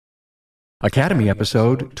Academy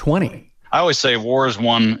episode 20. I always say war is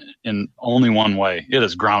won in only one way. It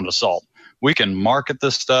is ground assault. We can market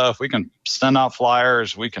this stuff. We can send out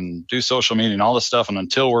flyers. We can do social media and all this stuff. And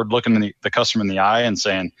until we're looking the customer in the eye and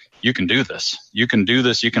saying, you can do this. You can do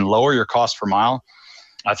this. You can lower your cost per mile.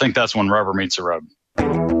 I think that's when rubber meets the road.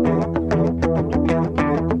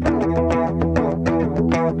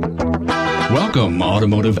 Welcome,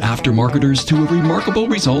 automotive aftermarketers, to a Remarkable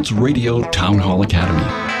Results Radio Town Hall Academy.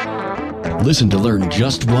 Listen to learn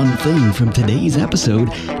just one thing from today's episode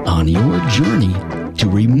on your journey to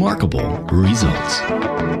remarkable results.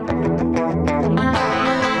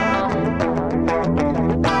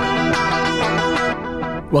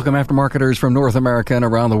 Welcome, aftermarketers from North America and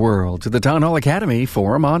around the world, to the Town Hall Academy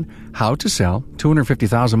forum on how to sell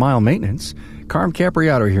 250,000-mile maintenance. Carm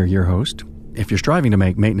Capriato here, your host. If you're striving to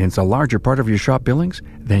make maintenance a larger part of your shop billings,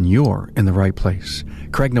 then you're in the right place.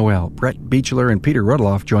 Craig Noel, Brett Beechler, and Peter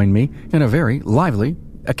Rudloff join me in a very lively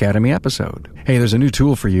Academy episode. Hey, there's a new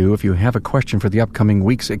tool for you. If you have a question for the upcoming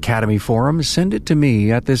week's Academy Forum, send it to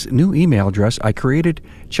me at this new email address I created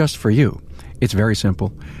just for you. It's very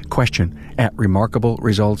simple.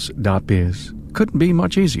 Question@remarkableresults.biz. Couldn't be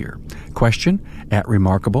much easier.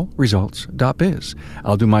 Question@remarkableresults.biz.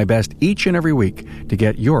 I'll do my best each and every week to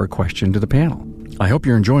get your question to the panel. I hope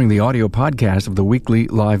you're enjoying the audio podcast of the weekly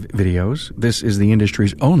live videos. This is the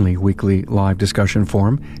industry's only weekly live discussion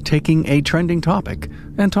forum, taking a trending topic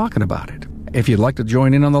and talking about it. If you'd like to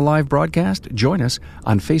join in on the live broadcast, join us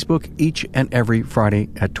on Facebook each and every Friday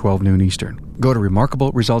at 12 noon Eastern. Go to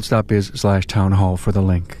remarkableresults.biz/townhall for the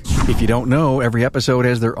link. If you don't know, every episode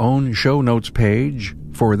has their own show notes page.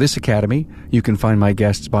 For this Academy, you can find my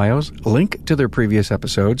guests' bios, link to their previous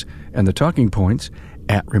episodes, and the talking points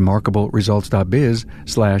at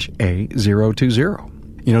remarkableresults.biz/A020.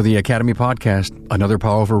 You know, the Academy Podcast, another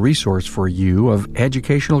powerful resource for you of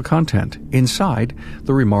educational content inside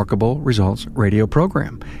the Remarkable Results radio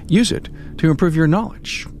program. Use it to improve your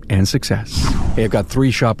knowledge and success. Hey, I've got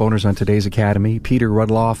three shop owners on today's Academy. Peter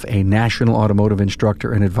Rudloff, a national automotive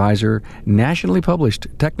instructor and advisor, nationally published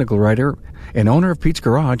technical writer, and owner of Pete's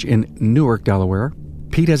Garage in Newark, Delaware.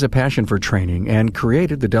 Pete has a passion for training and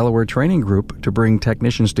created the Delaware Training Group to bring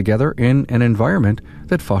technicians together in an environment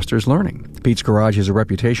that fosters learning. Pete's Garage has a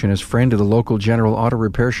reputation as friend to the local general auto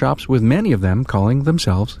repair shops, with many of them calling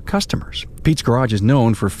themselves customers. Pete's Garage is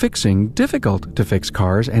known for fixing difficult-to-fix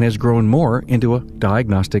cars and has grown more into a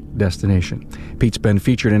diagnostic destination. Pete's been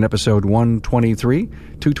featured in episode 123,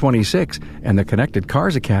 226, and the Connected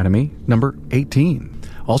Cars Academy, number 18.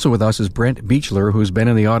 Also with us is Brent Beechler, who's been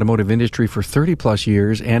in the automotive industry for 30-plus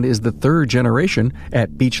years and is the third generation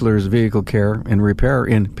at Beechler's Vehicle Care and Repair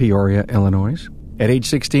in Peoria, Illinois. At age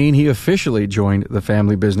 16, he officially joined the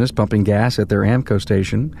family business, pumping gas at their Amco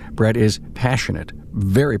station. Brett is passionate,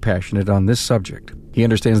 very passionate on this subject. He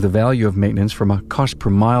understands the value of maintenance from a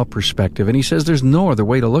cost-per-mile perspective, and he says there's no other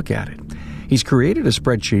way to look at it. He's created a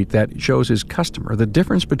spreadsheet that shows his customer the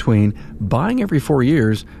difference between buying every 4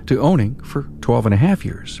 years to owning for 12 and a half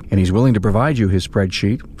years. And he's willing to provide you his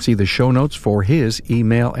spreadsheet. See the show notes for his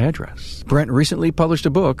email address. Brent recently published a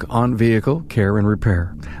book on vehicle care and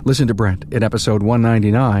repair. Listen to Brent in episode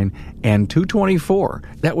 199 and 224.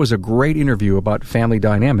 That was a great interview about family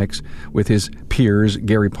dynamics with his peers,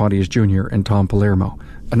 Gary Pontius Jr. and Tom Palermo.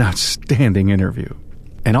 An outstanding interview.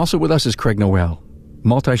 And also with us is Craig Noel,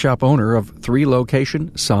 multi-shop owner of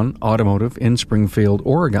 3-location Sun Automotive in Springfield,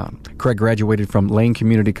 Oregon. Craig graduated from Lane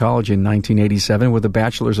Community College in 1987 with a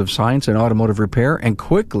Bachelor's of Science in Automotive Repair and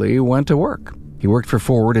quickly went to work. He worked for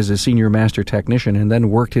Ford as a senior master technician and then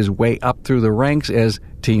worked his way up through the ranks as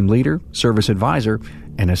team leader, service advisor,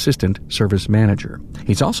 and assistant service manager.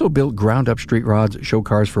 He's also built ground-up street rods, show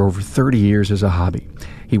cars for over 30 years as a hobby.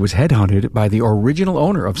 He was headhunted by the original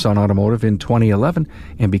owner of Sun Automotive in 2011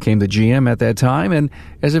 and became the GM at that time. And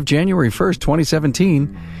as of January 1st,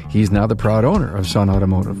 2017, he's now the proud owner of Sun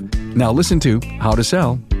Automotive. Now listen to how to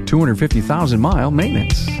sell 250,000-mile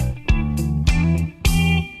maintenance.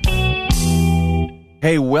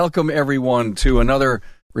 Hey, welcome everyone to another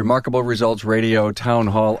Remarkable Results Radio Town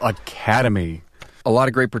Hall Academy. A lot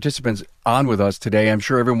of great participants on with us today. I'm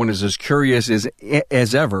sure everyone is as curious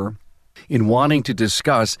as ever in wanting to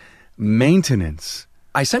discuss maintenance.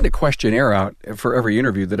 I send a questionnaire out for every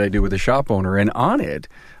interview that I do with a shop owner, and on it,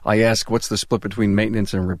 I ask, what's the split between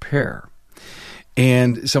maintenance and repair?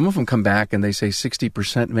 And some of them come back and they say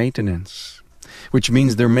 60% maintenance, which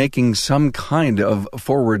means they're making some kind of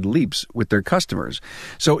forward leaps with their customers.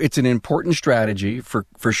 So it's an important strategy for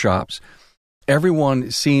shops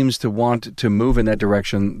Everyone seems to want to move in that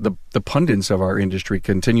direction. The pundits of our industry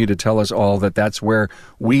continue to tell us all that that's where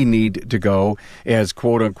we need to go, as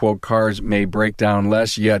quote-unquote cars may break down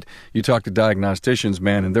less, yet you talk to diagnosticians,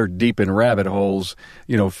 man, and they're deep in rabbit holes,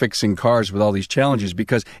 fixing cars with all these challenges,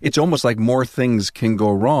 because it's almost like more things can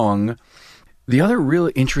go wrong. The other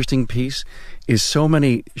really interesting piece is so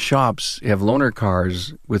many shops have loaner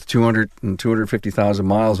cars with 200 and 250,000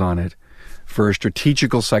 miles on it, for a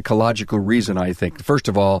strategical, psychological reason, I think. First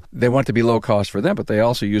of all, they want to be low cost for them, but they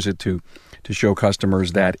also use it to show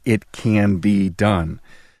customers that it can be done.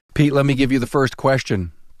 Pete, let me give you the first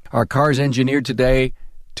question. Are cars engineered today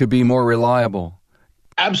to be more reliable?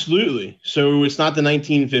 Absolutely. So it's not the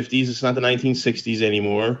 1950s. It's not the 1960s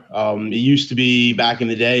anymore. It used to be back in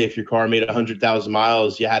the day, if your car made 100,000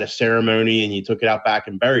 miles, you had a ceremony and you took it out back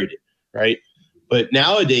and buried it, right? But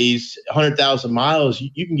nowadays, 100,000 miles,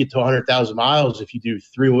 you can get to 100,000 miles if you do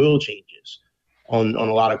 3 oil changes on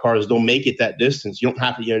a lot of cars. They'll make it that distance. You don't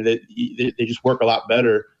have to, they just work a lot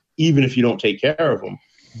better, even if you don't take care of them.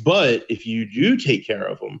 But if you do take care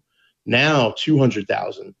of them, now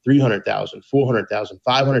 200,000, 300,000, 400,000,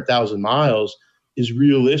 500,000 miles is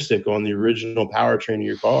realistic on the original powertrain of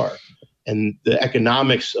your car. And the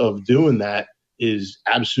economics of doing that is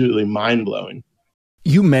absolutely mind-blowing.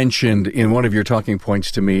 You mentioned in one of your talking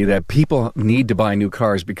points to me that people need to buy new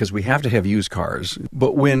cars because we have to have used cars.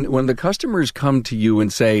 But when the customers come to you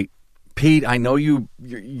and say, Pete, I know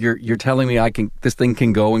you're telling me this thing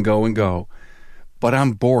can go and go and go, but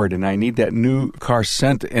I'm bored and I need that new car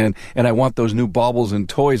scent and I want those new baubles and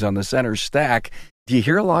toys on the center stack. Do you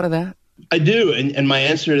hear a lot of that? I do. And my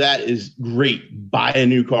answer to that is great. Buy a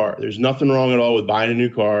new car. There's nothing wrong at all with buying a new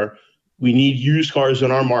car. We need used cars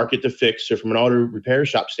in our market to fix. So from an auto repair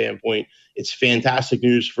shop standpoint, it's fantastic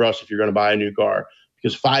news for us if you're going to buy a new car,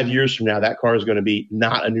 because 5 years from now, that car is going to be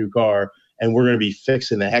not a new car and we're going to be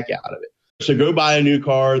fixing the heck out of it. So go buy a new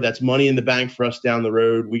car. That's money in the bank for us down the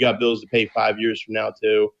road. We got bills to pay 5 years from now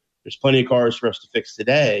too. There's plenty of cars for us to fix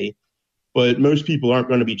today, but most people aren't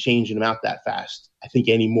going to be changing them out that fast, I think,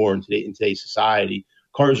 anymore in today's society.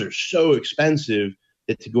 Cars are so expensive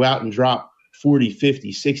that to go out and drop $40, $50,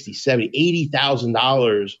 $60, $70,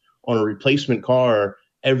 $80,000 on a replacement car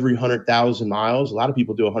every 100,000 miles. A lot of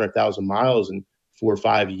people do 100,000 miles in 4 or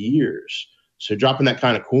 5 years. So dropping that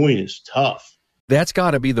kind of coin is tough. That's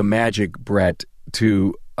got to be the magic, Brett,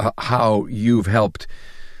 to how you've helped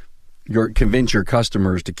convince your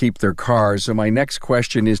customers to keep their cars. So my next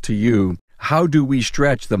question is to you. How do we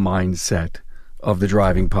stretch the mindset of the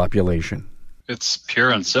driving population? It's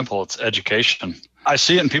pure and simple. It's education. I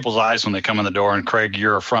see it in people's eyes when they come in the door. And Craig,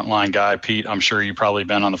 you're a frontline guy. Pete, I'm sure you've probably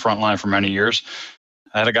been on the front line for many years.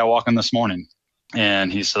 I had a guy walk in this morning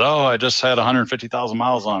and he said, I just had 150,000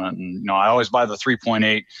 miles on it. And, I always buy the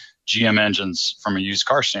 3.8 GM engines from a used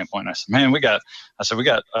car standpoint. And I said, man, we got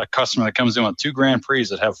a customer that comes in with 2 Grand Prix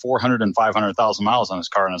that have 400 and 500,000 miles on his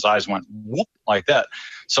car. And his eyes went whoop like that.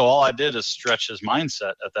 So all I did is stretch his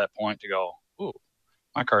mindset at that point to go, ooh,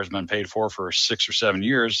 my car's been paid for 6 or 7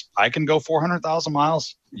 years. I can go 400,000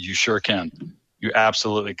 miles. You sure can. You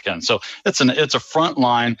absolutely can. So it's a front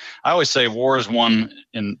line. I always say war is won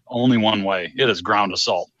in only one way. It is ground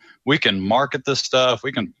assault. We can market this stuff.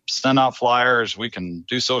 We can send out flyers. We can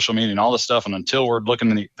do social media and all this stuff. And until we're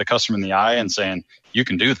looking the customer in the eye and saying, you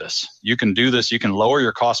can do this. You can do this. You can lower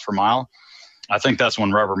your cost per mile. I think that's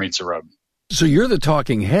when rubber meets the road. So you're the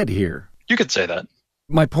talking head here. You could say that.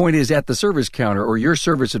 My point is, at the service counter or your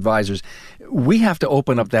service advisors, we have to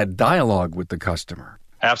open up that dialogue with the customer.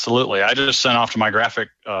 Absolutely. I just sent off to my graphic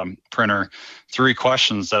printer 3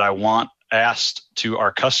 questions that I want asked to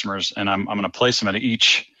our customers, and I'm going to place them at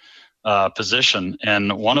each position.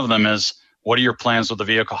 And one of them is, what are your plans with the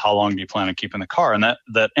vehicle? How long do you plan on keeping the car? And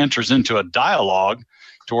that enters into a dialogue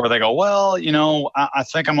to where they go, well, I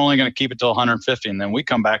think I'm only going to keep it till 150. And then we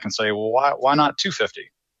come back and say, well, why not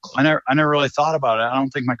 250? I never really thought about it. I don't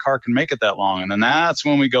think my car can make it that long. And then that's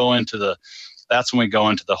when we go into the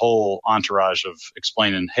whole entourage of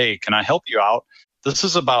explaining, hey, can I help you out? This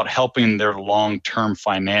is about helping their long-term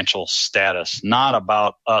financial status, not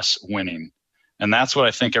about us winning. And that's what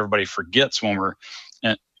I think everybody forgets when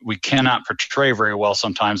we cannot portray very well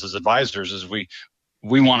sometimes as advisors, is we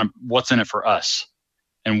want what's in it for us.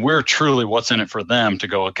 And we're truly what's in it for them to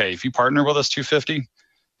go, okay, if you partner with us 250,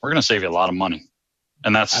 we're going to save you a lot of money.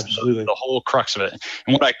 And that's the whole crux of it.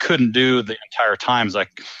 And what I couldn't do the entire time is I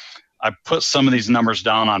put some of these numbers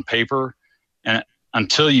down on paper, and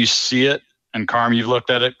until you see it, and Carm, you've looked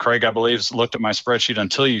at it, Craig, I believe, has looked at my spreadsheet,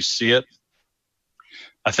 until you see it,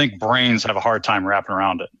 I think brains have a hard time wrapping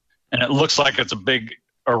around it. And it looks like it's a big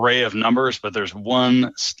array of numbers, but there's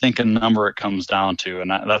one stinking number it comes down to.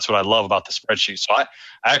 And that's what I love about the spreadsheet. So I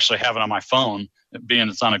actually have it on my phone, being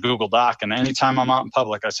it's on a Google Doc. And anytime I'm out in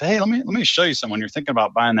public, I say, hey, let me show you something. When you're thinking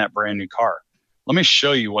about buying that brand new car, let me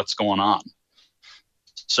show you what's going on.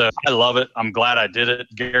 So I love it. I'm glad I did it.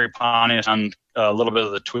 Gary Pontius on a little bit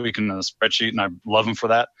of the tweaking in the spreadsheet, and I love him for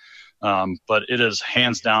that. But it is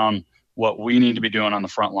hands down what we need to be doing on the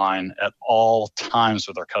front line at all times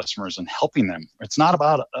with our customers and helping them. It's not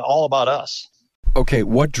all about us. Okay,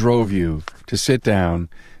 what drove you to sit down,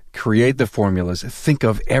 create the formulas, think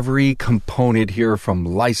of every component here from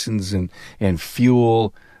license and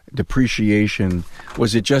fuel, depreciation?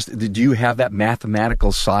 Was it just, did you have that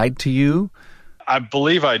mathematical side to you? I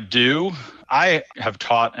believe I do. I have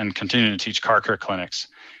taught and continue to teach car care clinics.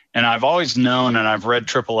 And I've always known, and I've read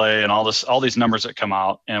AAA and all these numbers that come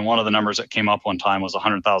out. And one of the numbers that came up one time was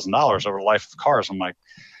 $100,000 over the life of cars. I'm like,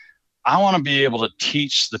 I want to be able to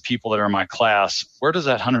teach the people that are in my class, where does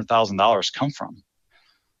that $100,000 come from?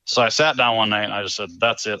 So I sat down one night and I just said,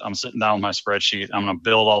 that's it. I'm sitting down with my spreadsheet. I'm going to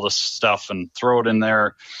build all this stuff and throw it in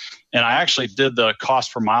there. And I actually did the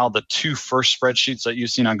cost per mile, the two first spreadsheets that you've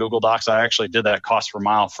seen on Google Docs. I actually did that cost per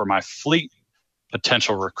mile for my fleet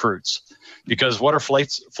potential recruits. Because what are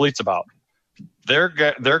fleets about? Their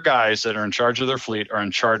guys that are in charge of their fleet are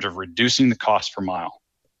in charge of reducing the cost per mile,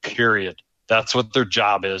 period. That's what their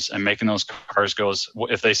job is, and making those cars go,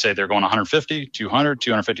 if they say they're going 150, 200,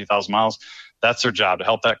 250,000 miles, that's their job, to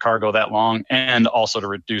help that car go that long and also to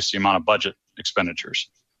reduce the amount of budget expenditures.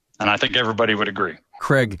 And I think everybody would agree.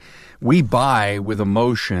 Craig, we buy with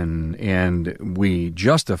emotion and we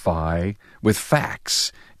justify with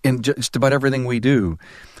facts in just about everything we do.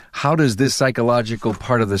 How does this psychological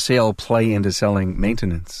part of the sale play into selling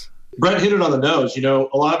maintenance? Brett hit it on the nose. A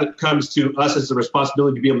lot of it comes to us as a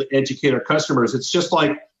responsibility to be able to educate our customers. It's just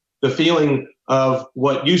like the feeling of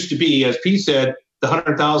what used to be, as P said, the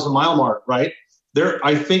 100,000 mile mark, right? They're,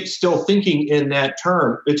 I think, still thinking in that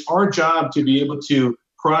term. It's our job to be able to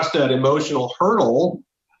cross that emotional hurdle,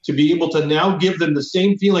 to be able to now give them the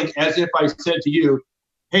same feeling as if I said to you,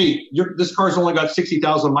 hey, this car's only got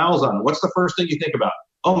 60,000 miles on it. What's the first thing you think about?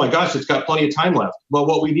 Oh my gosh, it's got plenty of time left. Well,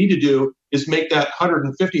 what we need to do is make that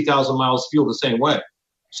 150,000 miles feel the same way.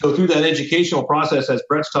 So through that educational process, as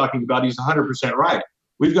Brett's talking about, he's 100% right.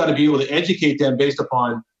 We've got to be able to educate them based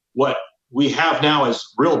upon what we have now as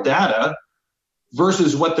real data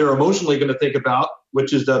versus what they're emotionally going to think about,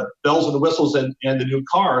 which is the bells and the whistles and the new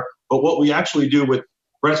car. But what we actually do with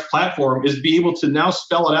Brett's platform is be able to now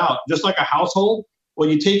spell it out, just like a household. Well,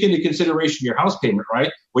 you take into consideration your house payment, right?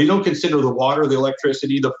 Well, you don't consider the water, the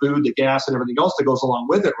electricity, the food, the gas, and everything else that goes along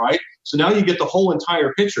with it, right? So now you get the whole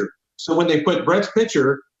entire picture. So when they put Brett's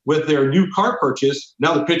picture with their new car purchase,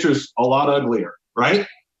 now the picture's a lot uglier, right?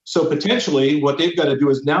 So potentially what they've got to do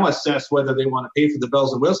is now assess whether they want to pay for the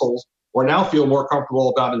bells and whistles or now feel more comfortable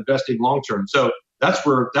about investing long-term. So that's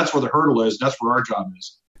where the hurdle is. That's where our job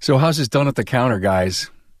is. So how's this done at the counter, guys?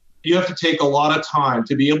 You have to take a lot of time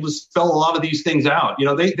to be able to spell a lot of these things out.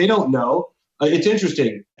 They don't know. It's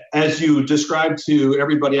interesting. As you described to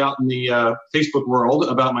everybody out in the Facebook world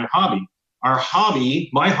about my hobby,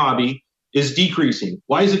 my hobby is decreasing.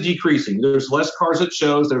 Why is it decreasing? There's less cars at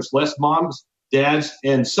shows. There's less moms, dads,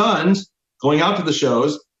 and sons going out to the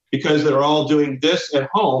shows because they're all doing this at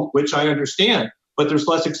home, which I understand, but there's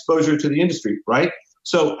less exposure to the industry, right?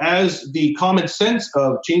 So as the common sense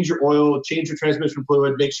of change your oil, change your transmission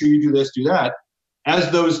fluid, make sure you do this, do that,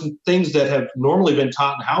 as those things that have normally been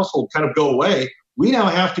taught in household kind of go away, we now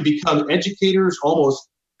have to become educators, almost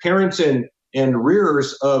parents and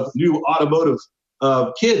rearers of new automotive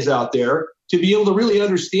kids out there to be able to really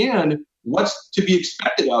understand what's to be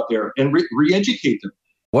expected out there and re-educate them.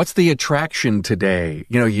 What's the attraction today?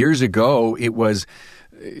 Years ago, it was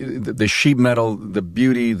the sheet metal, the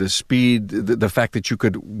beauty, the speed, the fact that you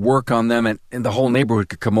could work on them and the whole neighborhood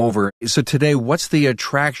could come over. So today, what's the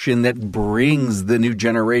attraction that brings the new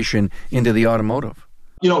generation into the automotive?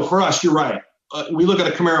 For us, you're right. We look at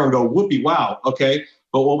a Camaro and go, whoopee, wow, okay.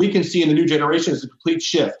 But what we can see in the new generation is a complete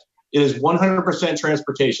shift. It is 100%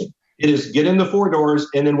 transportation. It is get in the four doors,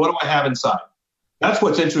 and then what do I have inside? That's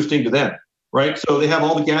what's interesting to them. Right. So they have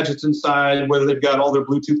all the gadgets inside, whether they've got all their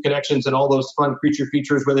Bluetooth connections and all those fun creature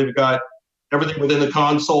features, whether they've got everything within the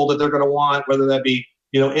console that they're going to want, whether that be,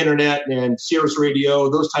 internet and Sirius radio,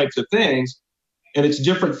 those types of things. And it's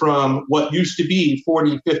different from what used to be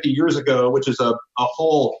 40, 50 years ago, which is a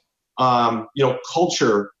whole,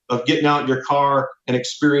 culture of getting out in your car and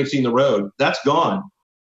experiencing the road. That's gone.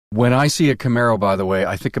 When I see a Camaro, by the way,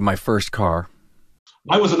 I think of my first car.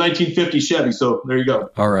 Mine was a 1950 Chevy. So there you go.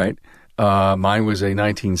 All right. Mine was a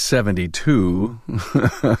 1972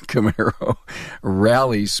 Camaro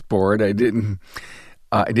Rally Sport. I didn't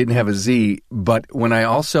have a Z, but when I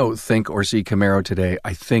also think or see Camaro today,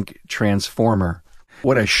 I think Transformer.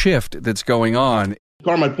 What a shift that's going on.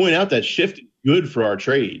 Carm, I point out that shift is good for our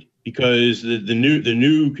trade because the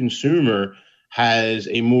new consumer has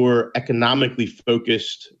a more economically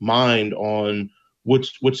focused mind on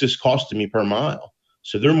what's this costing me per mile.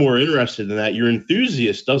 So they're more interested in that. Your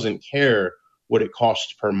enthusiast doesn't care what it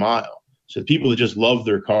costs per mile. So the people that just love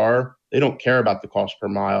their car, they don't care about the cost per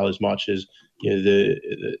mile as much as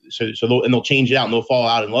they'll change it out and they'll fall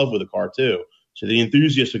out in love with the car too. So the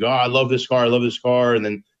enthusiasts will go, I love this car, and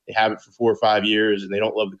then they have it for 4 or 5 years and they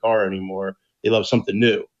don't love the car anymore. They love something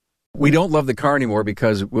new. We don't love the car anymore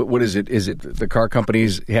because what is it? Is it the car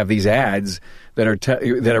companies have these ads that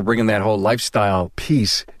are bringing that whole lifestyle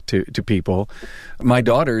piece to people? My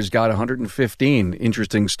daughter's got 115.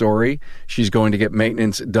 Interesting story. She's going to get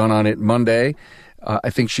maintenance done on it Monday.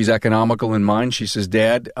 I think she's economical in mind. She says,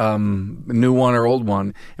 Dad, new one or old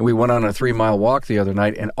one? And we went on a 3-mile walk the other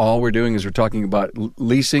night, and all we're doing is we're talking about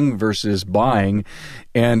leasing versus buying.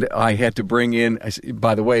 And I had to bring in,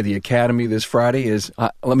 by the way, the Academy this Friday is,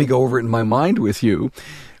 let me go over it in my mind with you.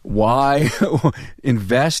 Why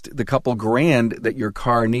invest the couple grand that your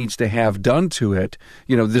car needs to have done to it?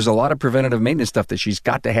 You know, there's a lot of preventative maintenance stuff that she's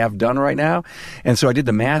got to have done right now. And so I did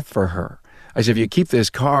the math for her. I said, if you keep this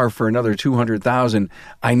car for another $200,000,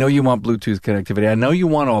 I know you want Bluetooth connectivity. I know you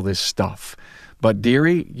want all this stuff. But,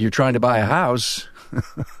 dearie, you're trying to buy a house.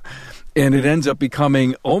 And it ends up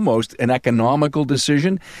becoming almost an economical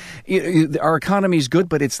decision. Our economy is good,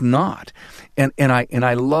 but it's not. And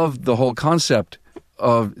I love the whole concept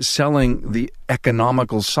of selling the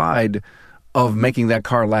economical side of making that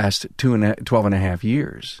car last 12 and a half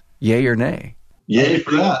years. Yay or nay? Yay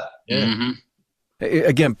for that. Yeah. Mm-hmm.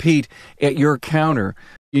 Again, Pete, at your counter,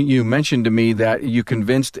 you mentioned to me that you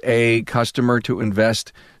convinced a customer to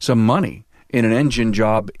invest some money in an engine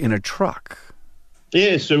job in a truck.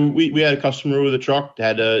 Yeah, so we had a customer with a truck,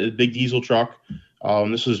 had a big diesel truck.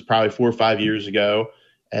 This was probably 4 or 5 years ago,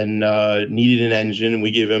 and needed an engine. And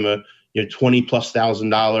we gave him a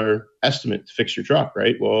 $20,000+ estimate to fix your truck,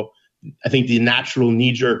 right? Well, I think the natural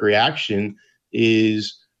knee-jerk reaction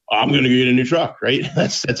is, I'm going to get a new truck, right?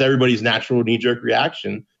 That's everybody's natural knee-jerk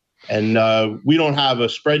reaction. And we don't have a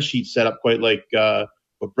spreadsheet set up quite like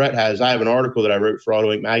what Brett has. I have an article that I wrote for Auto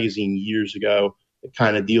Inc. magazine years ago that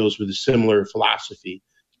kind of deals with a similar philosophy.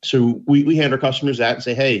 So we hand our customers that and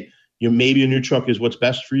say, hey, maybe a new truck is what's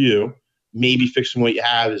best for you. Maybe fixing what you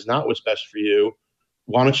have is not what's best for you.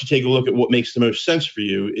 Why don't you take a look at what makes the most sense for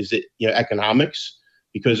you? Is it economics?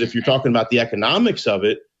 Because if you're talking about the economics of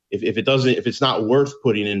it, if it's not worth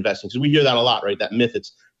putting in investing, because we hear that a lot, right? That myth,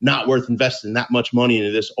 it's not worth investing that much money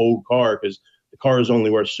into this old car because the car is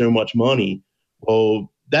only worth so much money.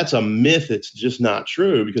 Well, that's a myth. It's just not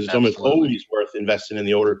true because it's almost always worth investing in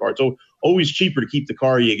the older car. It's always cheaper to keep the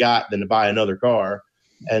car you got than to buy another car.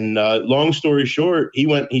 And long story short,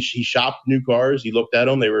 he shopped new cars. He looked at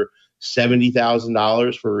them. They were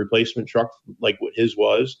 $70,000 for a replacement truck like what his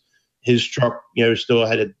was. His truck, still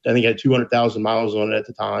had 200,000 miles on it at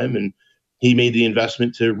the time, and he made the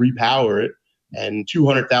investment to repower it. And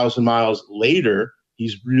 200,000 miles later,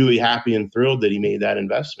 he's really happy and thrilled that he made that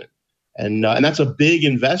investment. And that's a big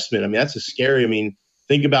investment. I mean, that's a scary. I mean,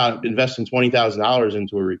 think about investing $20,000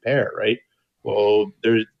 into a repair, right? Well,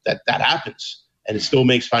 that happens, and it still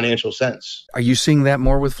makes financial sense. Are you seeing that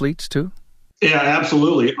more with fleets too? Yeah,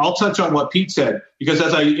 absolutely. I'll touch on what Pete said because,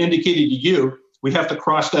 as I indicated to you, we have to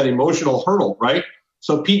cross that emotional hurdle, right?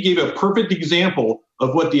 So Pete gave a perfect example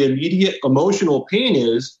of what the immediate emotional pain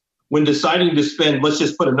is when deciding to spend, let's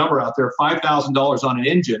just put a number out there, $5,000 on an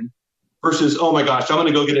engine versus, oh my gosh, I'm going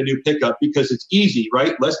to go get a new pickup because it's easy,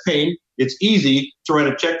 right? Less pain. It's easy to write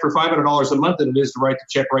a check for $500 a month than it is to write the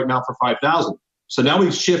check right now for $5,000. So now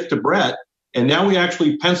we shift to Brett, and now we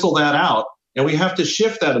actually pencil that out, and we have to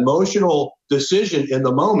shift that emotional decision in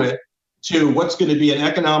the moment to what's going to be an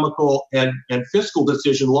economical and fiscal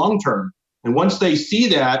decision long term. And once they see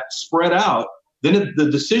that spread out, then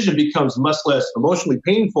the decision becomes much less emotionally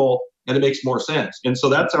painful and it makes more sense. And so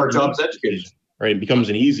that's our job as educators. Right. It becomes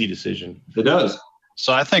an easy decision. It does.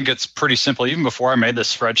 So I think it's pretty simple. Even before I made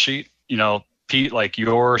this spreadsheet, Pete, like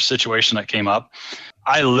your situation that came up,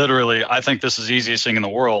 I think this is the easiest thing in the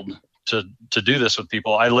world to do this with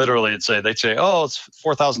people. I literally would say, they'd say, oh, it's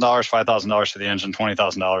 $4,000, $5,000 for the engine,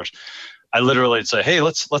 $20,000. I literally would say, hey,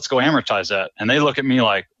 let's go amortize that. And they look at me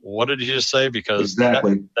like, what did you just say? Because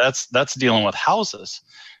exactly. that's dealing with houses.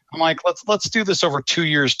 I'm like, let's do this over 2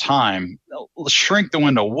 years' time. Let's shrink the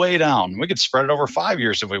window way down. We could spread it over 5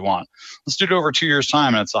 years if we want. Let's do it over 2 years'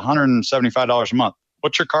 time, and it's $175 a month.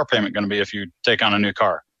 What's your car payment going to be if you take on a new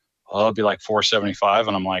car? Well, it'll be like $475,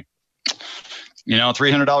 and I'm like,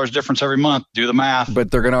 $300 difference every month. Do the math.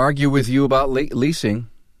 But they're going to argue with you about leasing.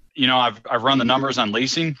 I've run the numbers on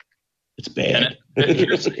leasing. It's bad. And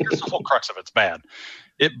here's the whole crux of it. It's bad.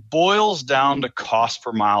 It boils down to cost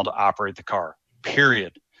per mile to operate the car,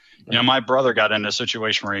 period. My brother got into a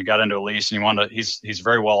situation where he got into a lease and he's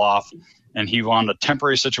very well off, and he wanted a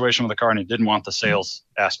temporary situation with the car, and he didn't want the sales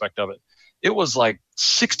aspect of it. It was like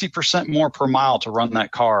 60% more per mile to run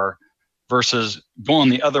that car versus going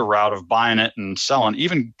the other route of buying it and selling,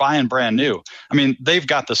 even buying brand new. I mean, they've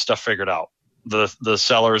got this stuff figured out. The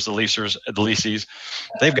sellers, the leasers, the leasees,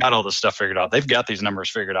 they've got all this stuff figured out. They've got these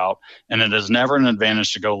numbers figured out, and it is never an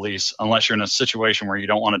advantage to go lease unless you're in a situation where you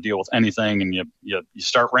don't want to deal with anything, and you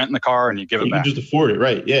start renting the car and you give it back. You can just afford it,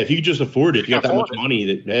 right? Yeah, if you can just afford it, you got that much money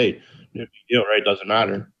that, hey, right, it doesn't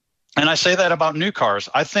matter. And I say that about new cars.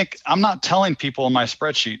 I'm not telling people in my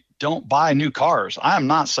spreadsheet, don't buy new cars. I am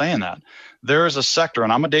not saying that. There is a sector,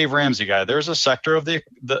 and I'm a Dave Ramsey guy. There's a sector of the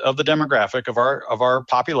demographic of our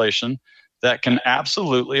population that can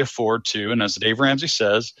absolutely afford to, and as Dave Ramsey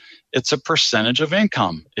says, it's a percentage of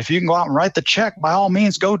income. If you can go out and write the check, by all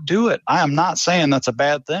means, go do it. I am not saying that's a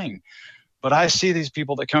bad thing. But I see these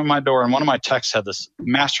people that come to my door, and one of my texts had this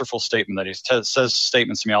masterful statement that he says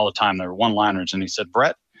statements to me all the time. They're one-liners, and he said,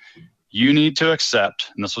 Brett, you need to accept,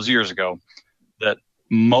 and this was years ago, that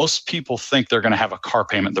most people think they're going to have a car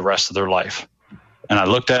payment the rest of their life. And I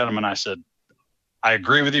looked at him and I said, I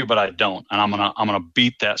agree with you, but I don't. And I'm gonna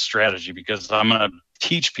beat that strategy, because I'm gonna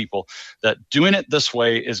teach people that doing it this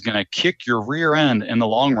way is gonna kick your rear end in the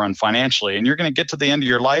long run financially. And you're gonna get to the end of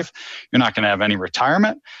your life, you're not gonna have any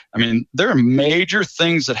retirement. I mean, there are major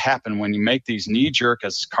things that happen when you make these knee-jerk,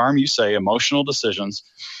 as Carm, you say, emotional decisions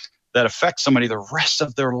that affect somebody the rest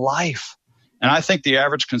of their life. And I think the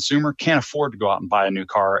average consumer can't afford to go out and buy a new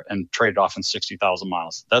car and trade it off in 60,000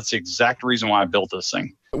 miles. That's the exact reason why I built this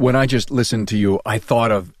thing. When I just listened to you, I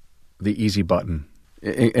thought of the easy button.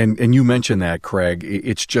 And you mentioned that, Craig.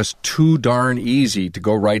 It's just too darn easy to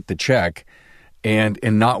go write the check and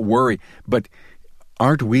not worry. But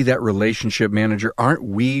aren't we that relationship manager? Aren't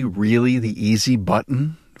we really the easy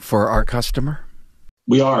button for our customer?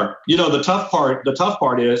 We are. The tough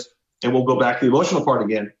part is, and we'll go back to the emotional part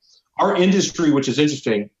again, our industry, which is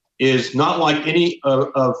interesting, is not like any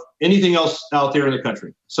of anything else out there in the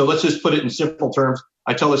country. So let's just put it in simple terms.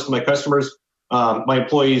 I tell this to my customers, my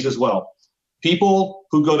employees as well. People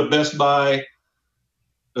who go to Best Buy,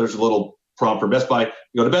 there's a little prompt for Best Buy.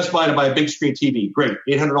 You go to Best Buy to buy a big screen TV. Great.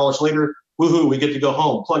 $800 later, woohoo, we get to go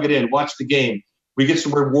home, plug it in, watch the game. We get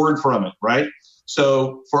some reward from it, right?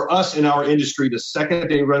 So for us in our industry, the second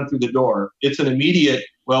they run through the door, it's an immediate,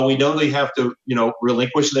 well, we know they have to,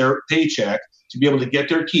 relinquish their paycheck to be able to get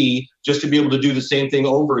their key, just to be able to do the same thing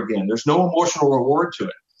over again. There's no emotional reward to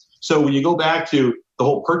it. So when you go back to the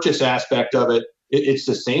whole purchase aspect of it, it's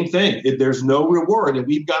the same thing. There's no reward, and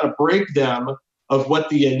we've got to break them of what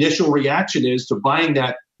the initial reaction is to buying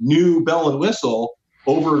that new bell and whistle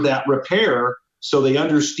over that repair, so they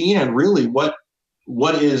understand really what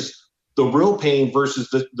is the real pain versus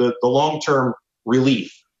the long-term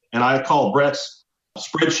relief. And I call Brett's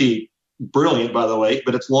spreadsheet brilliant, by the way,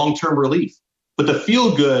 but it's long-term relief. But the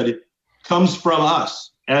feel good comes from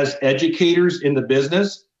us as educators in the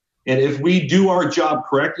business. And if we do our job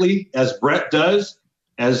correctly, as Brett does,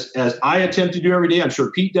 as I attempt to do every day, I'm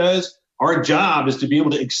sure Pete does, our job is to be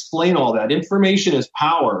able to explain all that. Information is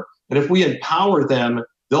power. And if we empower them,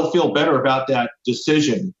 they'll feel better about that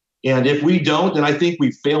decision. And if we don't, then I think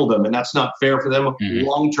we failed them, and that's not fair for them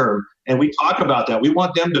long term. And we talk about that. We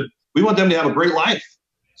want them to have a great life,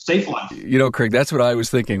 safe life. Craig, that's what I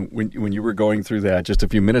was thinking when you were going through that just a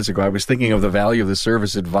few minutes ago. I was thinking of the value of the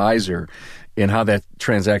service advisor and how that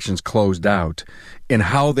transaction's closed out and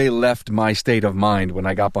how they left my state of mind when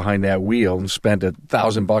I got behind that wheel and spent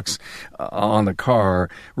 $1,000 on the car,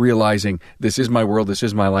 realizing this is my world, this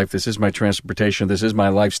is my life, this is my transportation, this is my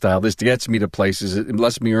lifestyle, this gets me to places, it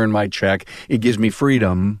lets me earn my check, it gives me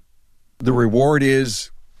freedom. The reward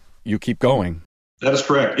is you keep going. That is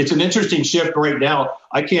correct. It's an interesting shift right now.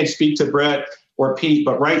 I can't speak to Brett or Pete,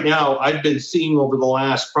 but right now I've been seeing over the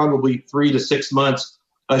last probably 3 to 6 months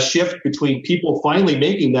a shift between people finally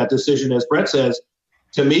making that decision, as Brett says,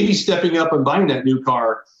 to maybe stepping up and buying that new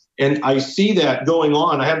car. And I see that going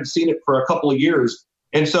on. I haven't seen it for a couple of years.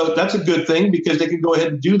 And so that's a good thing, because they can go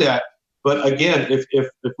ahead and do that. But again, if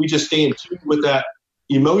we just stay in tune with that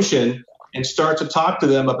emotion and start to talk to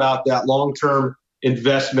them about that long-term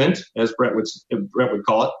investment, as Brett would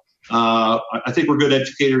call it. I think we're good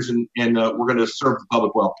educators, and we're going to serve the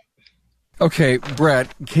public well. Okay,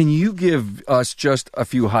 Brett, can you give us just a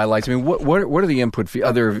few highlights? I mean, what are the input?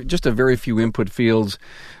 Are there just a very few input fields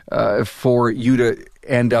for you to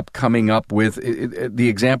end up coming up with? The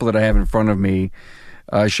example that I have in front of me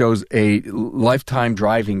shows a lifetime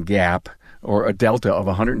driving gap, or a delta of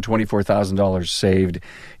 $124,000 saved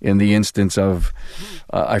in the instance of,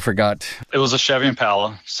 I forgot. It was a Chevy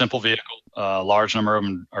Impala, simple vehicle. A large number of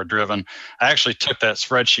them are driven. I actually took that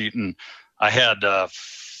spreadsheet, and I had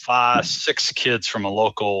 6 kids from a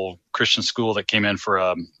local Christian school that came in for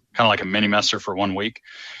kind of like a mini messer for 1 week.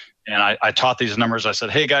 And I taught these numbers. I said,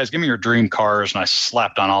 hey, guys, give me your dream cars. And I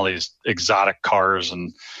slapped on all these exotic cars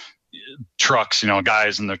and trucks,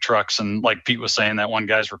 guys in their trucks. And like Pete was saying, that one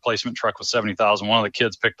guy's replacement truck was $70,000. One of the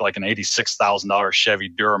kids picked like an $86,000 Chevy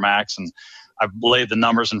Duramax. And I laid the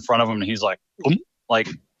numbers in front of him, and he's like,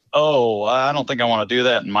 oh, I don't think I want to do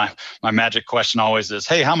that. And my magic question always is,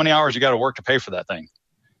 hey, how many hours you got to work to pay for that thing?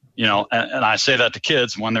 And I say that to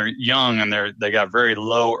kids when they're young and they got very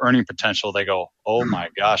low earning potential. They go, oh my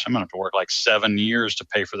gosh, I'm going to have to work like 7 years to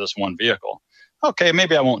pay for this one vehicle. Okay,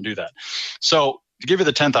 maybe I won't do that. So to give you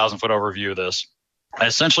the 10,000 foot overview of this, I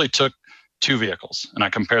essentially took 2 vehicles and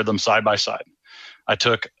I compared them side by side. I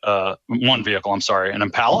took one vehicle, an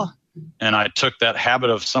Impala, and I took that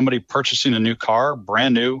habit of somebody purchasing a new car,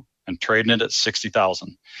 brand new, and trading it at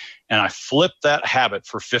 $60,000. And I flipped that habit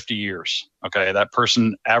for 50 years. Okay, that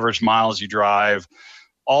person, average miles you drive,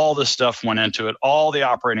 all this stuff went into it, all the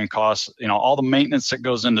operating costs, all the maintenance that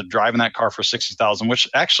goes into driving that car for $60,000, which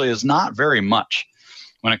actually is not very much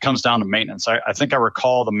when it comes down to maintenance. I think I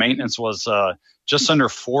recall the maintenance was just under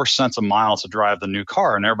 4 cents a mile to drive the new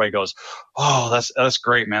car, and everybody goes, "Oh, that's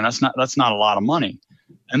great, man. That's not a lot of money."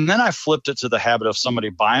 And then I flipped it to the habit of somebody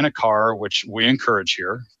buying a car, which we encourage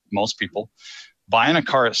here, most people, buying a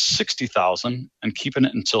car at $60,000 and keeping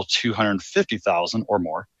it until $250,000 or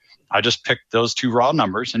more. I just picked those 2 raw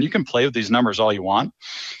numbers, and you can play with these numbers all you want.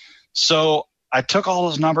 So I took all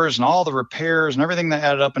those numbers and all the repairs and everything that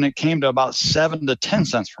added up, and it came to about 7 to 10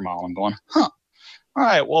 cents per mile. I'm going, all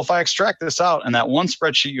right, well, if I extract this out and that one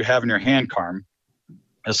spreadsheet you have in your hand, Carm,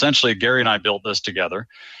 essentially Gary and I built this together.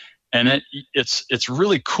 And it's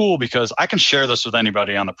really cool because I can share this with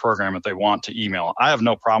anybody on the program if they want to email. I have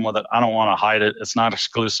no problem with it. I don't want to hide it. It's not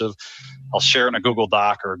exclusive. I'll share it in a Google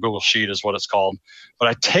Doc or a Google Sheet is what it's called. But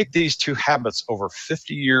I take these 2 habits over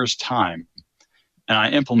 50 years' time, and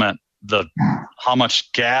I implement how much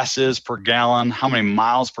gas is per gallon, how many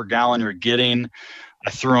miles per gallon you're getting.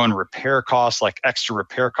 I threw in repair costs, like extra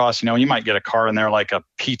repair costs. You might get a car in there like a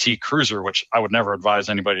PT Cruiser, which I would never advise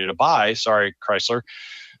anybody to buy. Sorry, Chrysler.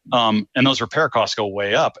 And those repair costs go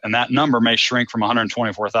way up, and that number may shrink from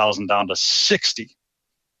 124,000 down to 60,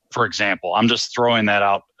 for example. I'm just throwing that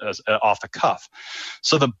out off the cuff.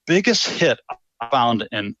 So the biggest hit I found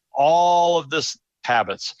in all of this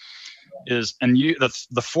habits is, and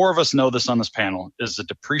the 4 of us know this on this panel, is the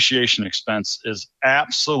depreciation expense is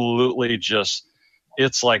absolutely just,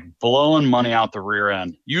 it's like blowing money out the rear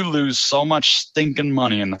end. You lose so much stinking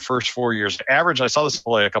money in the first 4 years. The average, I saw this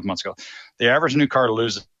play a couple months ago, the average new car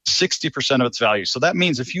loses 60% of its value. So that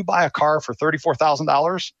means if you buy a car for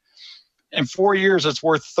 $34,000, in 4 years, it's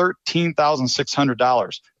worth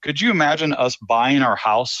 $13,600. Could you imagine us buying our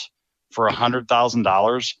house for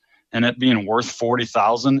 $100,000 and it being worth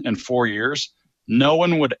 $40,000 in 4 years? No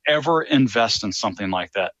one would ever invest in something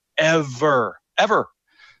like that. Ever.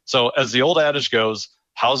 So as the old adage goes,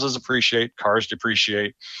 houses appreciate, cars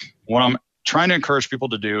depreciate. What I'm trying to encourage people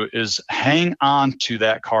to do is hang on to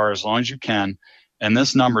that car as long as you can, and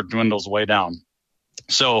this number dwindles way down.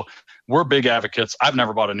 So we're big advocates. I've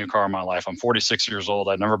never bought a new car in my life. I'm 46 years old.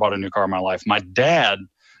 I've never bought a new car in my life. My dad,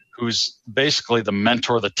 who's basically the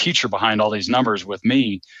mentor, the teacher behind all these numbers with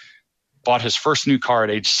me, bought his first new car at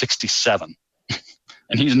age 67.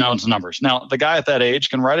 And he knows numbers. Now, the guy at that age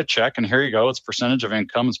can write a check, and here you go. It's percentage of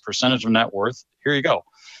income. It's percentage of net worth. Here you go.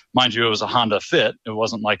 Mind you, it was a Honda Fit. It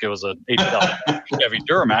wasn't like it was an $80 Chevy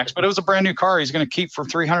Duramax, but it was a brand new car he's going to keep for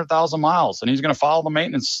 300,000 miles, and he's going to follow the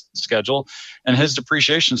maintenance schedule, and his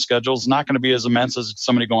depreciation schedule is not going to be as immense as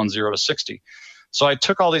somebody going 0 to 60. So I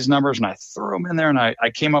took all these numbers, and I threw them in there, and I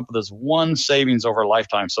came up with this one savings over a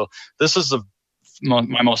lifetime. So this is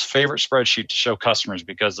my most favorite spreadsheet to show customers,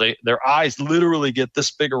 because their eyes literally get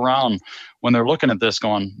this big around when they're looking at this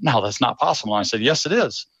going, no, that's not possible. And I said, yes, it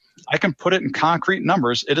is. I can put it in concrete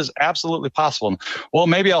numbers. It is absolutely possible. Well,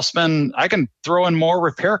 maybe I can throw in more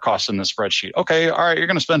repair costs in this spreadsheet. Okay, all right, you're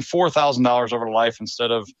going to spend $4,000 over life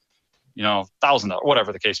instead of, $1,000,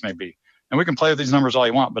 whatever the case may be. And we can play with these numbers all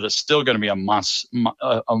you want, but it's still going to be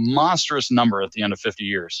a monstrous number at the end of 50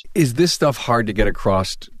 years. Is this stuff hard to get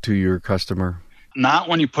across to your customer? Not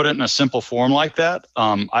when you put it in a simple form like that.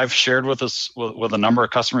 I've shared with a number of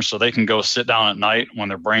customers so they can go sit down at night when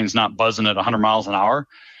their brain's not buzzing at 100 miles an hour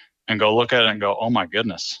and go look at it and go, oh my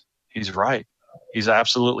goodness, he's right. He's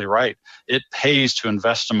absolutely right. It pays to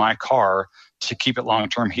invest in my car to keep it long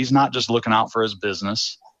term. He's not just looking out for his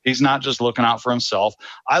business. He's not just looking out for himself.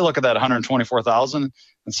 I look at that $124,000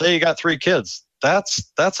 and say you got 3 kids. That's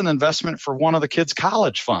an investment for one of the kids'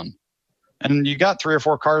 college fund. And you got 3 or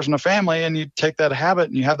 4 cars in a family, and you take that habit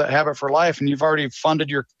and you have that habit for life, and you've already funded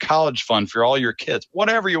your college fund for all your kids,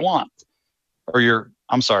 whatever you want, or your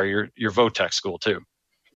VOTEC school too.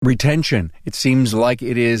 Retention. It seems like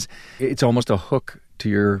it's almost a hook to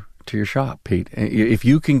your shop, Pete. If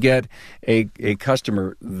you can get a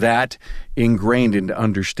customer that ingrained into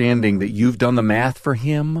understanding that you've done the math for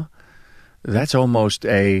him, that's almost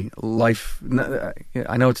a life.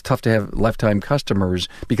 I know it's tough to have lifetime customers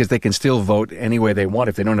because they can still vote any way they want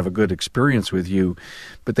if they don't have a good experience with you,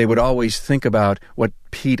 but they would always think about what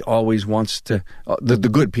Pete always wants to, the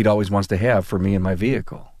good Pete always wants to have for me and my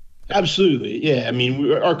vehicle. Absolutely. Yeah. I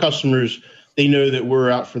mean, our customers, they know that we're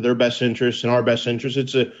out for their best interest and our best interest.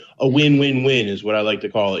 It's a win-win-win is what I like to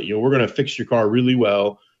call it. We're going to fix your car really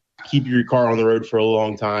well, keep your car on the road for a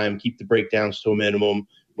long time, keep the breakdowns to a minimum.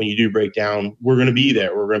 When you do break down, we're going to be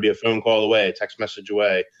there. We're going to be a phone call away, a text message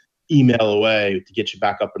away, email away to get you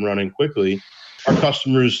back up and running quickly. Our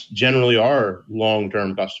customers generally are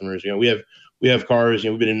long-term customers. We have cars,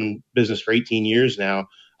 we've been in business for 18 years now.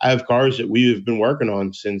 I have cars that we have been working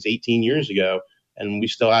on since 18 years ago, and we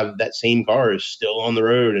still have that same car is still on the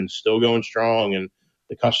road and still going strong, and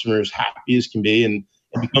the customer is happy as can be, and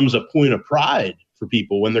it becomes a point of pride for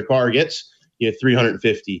people when their car gets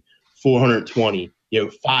 350, 420,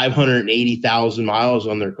 580,000 miles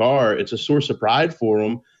on their car. It's a source of pride for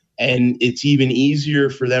them, and it's even easier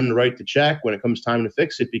for them to write the check when it comes time to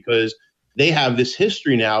fix it because they have this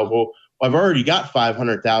history now. Well, I've already got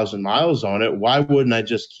 500,000 miles on it. Why wouldn't I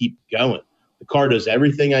just keep going? The car does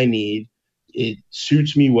everything I need. It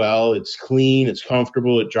suits me well. It's clean. It's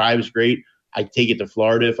comfortable. It drives great. I take it to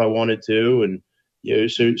Florida if I wanted to. And,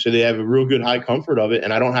 so they have a real good high comfort of it.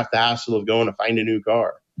 And I don't have the hassle of going to find a new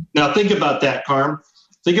car. Now think about that, Carm.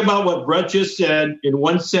 Think about what Brett just said in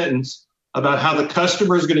one sentence about how the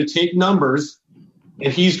customer is going to take numbers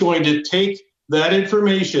and he's going to take that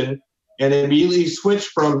information and immediately switch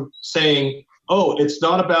from saying, oh, it's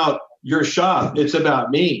not about your shop, it's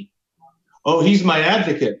about me. Oh, he's my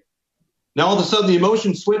advocate. Now all of a sudden the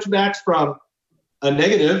emotion switchbacks from a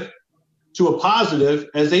negative to a positive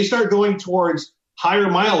as they start going towards higher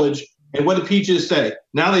mileage. And what did Pete just say?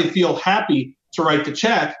 Now they feel happy to write the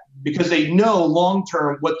check because they know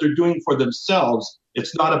long-term what they're doing for themselves.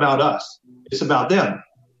 It's not about us. It's about them.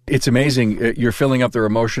 It's amazing. You're filling up their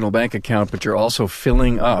emotional bank account, but you're also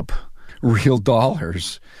filling up real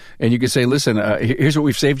dollars. And you could say, listen, here's what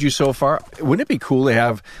we've saved you so far. Wouldn't it be cool to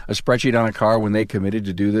have a spreadsheet on a car when they committed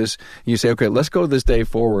to do this? And you say, okay, let's go this day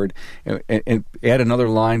forward and add another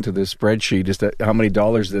line to this spreadsheet as to how many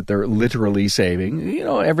dollars that they're literally saving,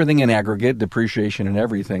 everything in aggregate, depreciation and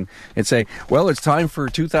everything, and say, well, it's time for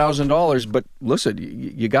 $2,000, but listen,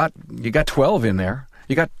 you got 12 in there.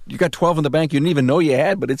 You got 12 in the bank you didn't even know you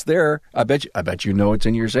had, but it's there. I bet it's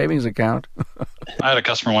in your savings account. I had a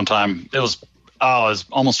customer one time. It was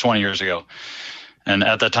almost 20 years ago. And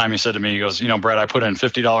at that time he said to me, he goes, Brett, I put in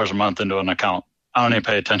 $50 a month into an account. I don't even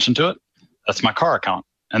pay attention to it. That's my car account.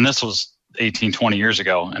 And this was 18, 20 years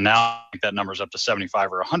ago. And now I think that number's up to $75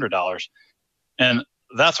 or $100. And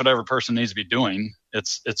that's what every person needs to be doing.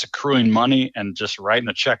 It's accruing money and just writing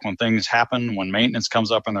a check when things happen, when maintenance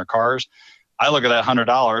comes up in their cars. I look at that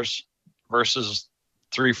 $100 versus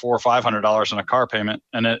 $300, $400, $500 in a car payment,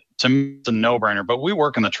 and to me, it's a no-brainer. But we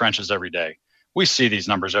work in the trenches every day. We see these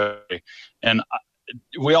numbers every day, and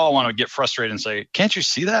we all want to get frustrated and say, "Can't you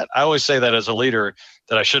see that?" I always say that as a leader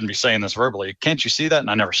that I shouldn't be saying this verbally. Can't you see that?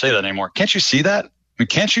 And I never say that anymore. Can't you see that? I mean,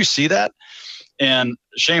 can't you see that? And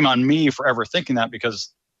shame on me for ever thinking that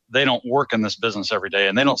because they don't work in this business every day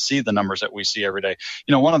and they don't see the numbers that we see every day.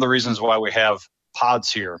 One of the reasons why we have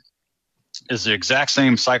pods here is the exact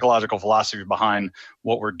same psychological philosophy behind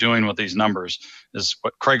what we're doing with these numbers is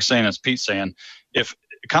what Craig's saying, as Pete's saying. If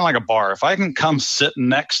kind of like a bar, if I can come sit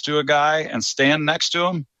next to a guy and stand next to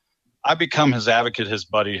him, I become his advocate, his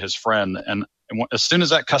buddy, his friend. And as soon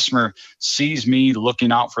as that customer sees me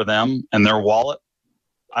looking out for them and their wallet,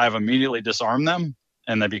 I have immediately disarmed them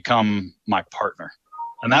and they become my partner.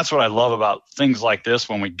 And that's what I love about things like this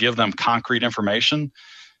when we give them concrete information.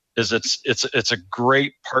 is it's a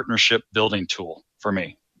great partnership building tool for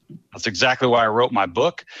me. That's exactly why I wrote my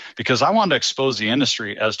book, because I wanted to expose the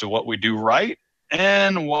industry as to what we do right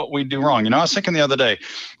and what we do wrong. I was thinking the other day,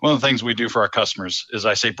 one of the things we do for our customers is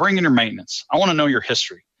I say, bring in your maintenance. I want to know your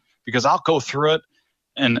history, because I'll go through it.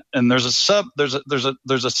 And there's a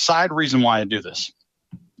side reason why I do this,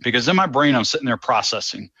 because in my brain, I'm sitting there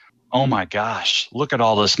processing, oh my gosh, look at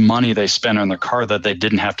all this money they spent on their car that they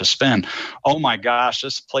didn't have to spend. Oh my gosh,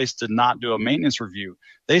 this place did not do a maintenance review.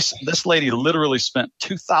 This lady literally spent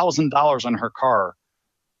 $2,000 on her car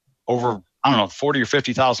over, 40 or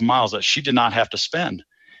 50,000 miles that she did not have to spend.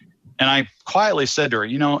 And I quietly said to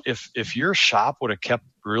her, if your shop would have kept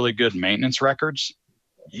really good maintenance records,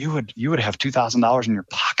 you would have $2,000 in your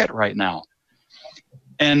pocket right now.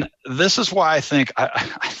 And this is why I think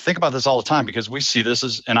about this all the time, because we see this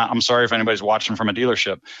as, and I'm sorry if anybody's watching from a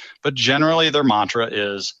dealership, but generally their mantra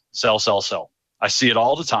is sell, sell, sell. I see it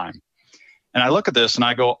all the time. And I look at this and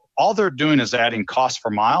I go, all they're doing is adding cost per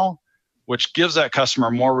mile, which gives that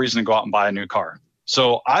customer more reason to go out and buy a new car.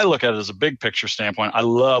 So I look at it as a big picture standpoint. I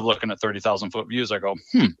love looking at 30,000 foot views. I go,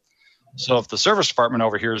 So if the service department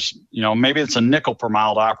over here is, maybe it's a nickel per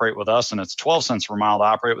mile to operate with us and it's 12 cents per mile to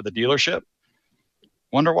operate with the dealership.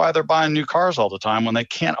 Wonder why they're buying new cars all the time when they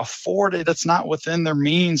can't afford it. It's not within their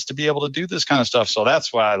means to be able to do this kind of stuff. So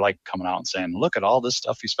that's why I like coming out and saying, look at all this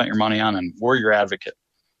stuff you spent your money on, and we're your advocate.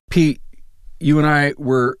 Pete, you and I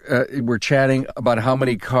were chatting about how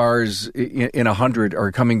many cars in 100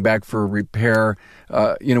 are coming back for repair,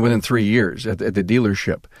 within 3 years at the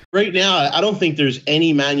dealership. Right now, I don't think there's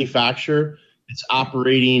any manufacturer that's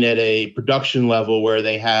operating at a production level where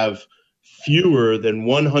they have fewer than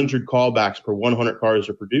 100 callbacks per 100 cars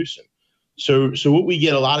they're producing. So what we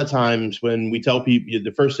get a lot of times when we tell people,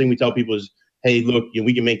 the first thing we tell people is, hey, look,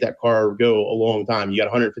 we can make that car go a long time. You got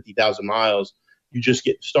 150,000 miles. You just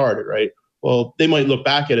get started, right? Well, they might look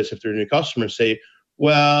back at us if they're a new customer and say,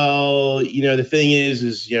 well, the thing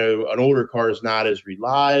is an older car is not as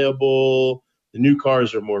reliable. The new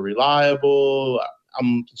cars are more reliable.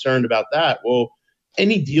 I'm concerned about that. Well,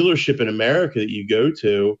 any dealership in America that you go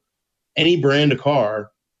to, any brand of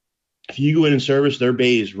car, if you go in and service their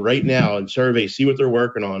bays right now and survey, see what they're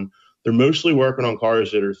working on, they're mostly working on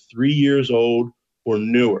cars that are 3 years old or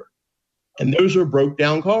newer. And those are broke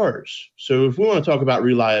down cars. So if we want to talk about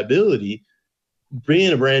reliability,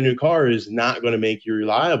 bringing a brand new car is not going to make you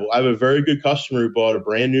reliable. I have a very good customer who bought a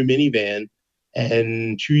brand new minivan,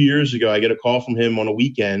 and 2 years ago, I get a call from him on a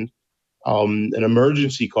weekend, an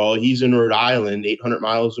emergency call. He's in Rhode Island, 800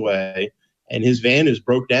 miles away, and his van is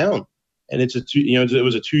broke down. And it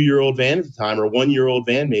was a 2-year-old van at the time, or a 1-year-old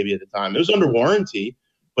van maybe at the time. It was under warranty,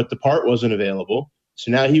 but the part wasn't available.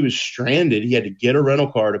 So now he was stranded. He had to get a rental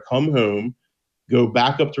car to come home, go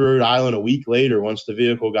back up to Rhode Island a week later once the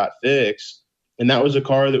vehicle got fixed. And that was a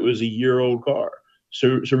car that was a year-old car.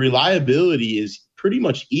 So reliability is pretty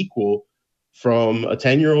much equal from a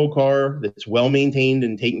 10-year-old car that's well-maintained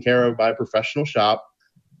and taken care of by a professional shop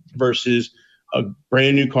versus a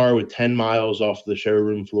brand new car with 10 miles off the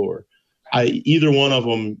showroom floor. Either one of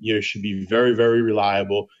them should be very, very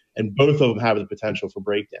reliable, and both of them have the potential for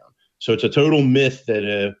breakdown. So it's a total myth that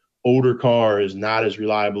an older car is not as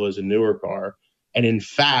reliable as a newer car. And in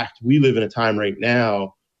fact, we live in a time right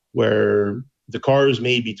now where the cars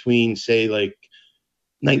made between, say, like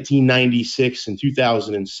 1996 and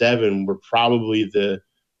 2007 were probably the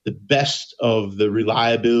best of the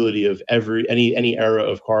reliability of any era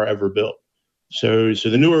of car ever built. So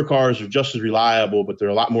the newer cars are just as reliable, but they're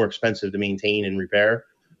a lot more expensive to maintain and repair.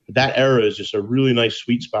 But that era is just a really nice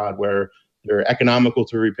sweet spot where they're economical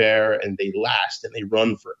to repair and they last and they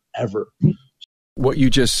run forever. What you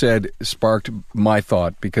just said sparked my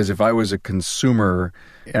thought, because if I was a consumer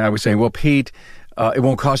and I was saying, well, Pete, it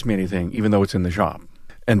won't cost me anything, even though it's in the shop.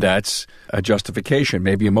 And that's a justification,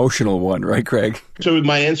 maybe emotional one, right, Craig? So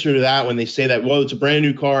my answer to that, when they say that, well, it's a brand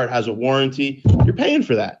new car, it has a warranty, you're paying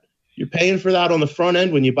for that. You're paying for that on the front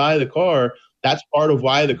end when you buy the car. That's part of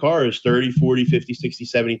why the car is $30,000, $40,000,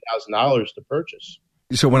 $50,000, $60,000, $70,000 to purchase.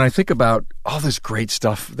 So when I think about all this great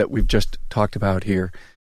stuff that we've just talked about here,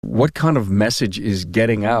 what kind of message is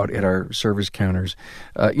getting out at our service counters?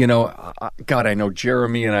 I know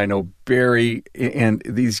Jeremy and I know Barry, and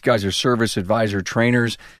these guys are service advisor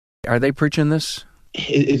trainers. Are they preaching this?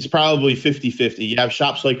 It's probably 50-50. You have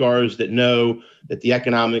shops like ours that know that the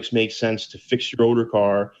economics make sense to fix your older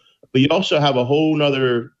car, but you also have a whole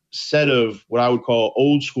nother set of what I would call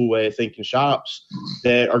old school way of thinking shops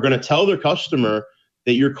that are going to tell their customer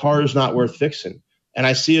that your car is not worth fixing. And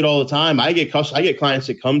I see it all the time. I get clients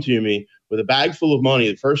that come to me with a bag full of money.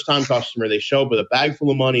 The first time customer, they show up with a bag full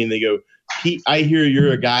of money and they go, Pete, I hear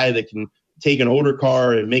you're a guy that can take an older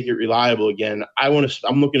car and make it reliable again. I'm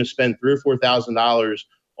looking to spend $3,000 or $4,000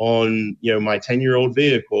 on, my 10-year-old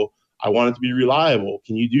vehicle. I want it to be reliable.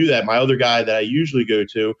 Can you do that? My other guy that I usually go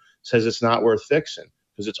to says it's not worth fixing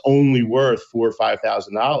because it's only worth $4,000 or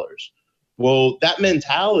 $5,000. Well, that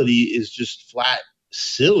mentality is just flat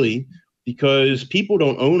silly because people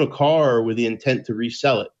don't own a car with the intent to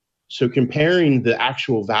resell it. So comparing the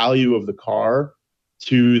actual value of the car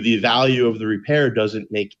to the value of the repair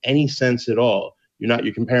doesn't make any sense at all.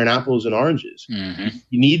 You're comparing apples and oranges. Mm-hmm.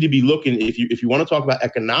 You need to be looking, if you want to talk about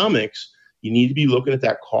economics, you need to be looking at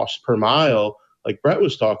that cost per mile, like Brett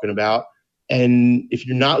was talking about. And if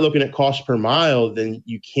you're not looking at cost per mile, then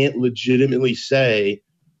you can't legitimately say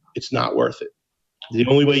it's not worth it. The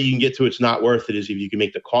only way you can get to it's not worth it is if you can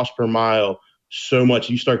make the cost per mile so much,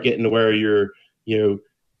 you start getting to where you're,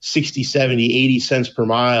 60, 70, 80 cents per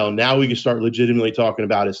mile. Now we can start legitimately talking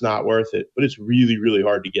about it's not worth it, but it's really, really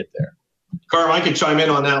hard to get there. Carm, I can chime in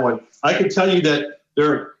on that one. I can tell you that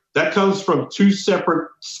that comes from two separate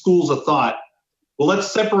schools of thought. Well,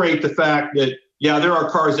 let's separate the fact that, there are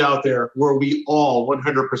cars out there where we all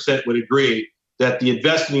 100% would agree that the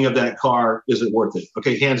investing of that car isn't worth it.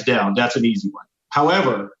 Okay, hands down, that's an easy one.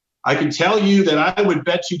 However, I can tell you that I would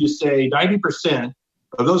bet you to say 90%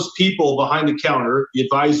 of those people behind the counter, the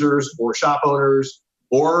advisors or shop owners,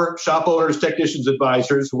 technicians,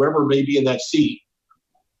 advisors, whoever may be in that seat,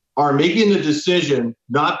 are making the decision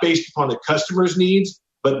not based upon the customer's needs,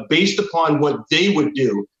 but based upon what they would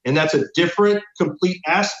do. And that's a different, complete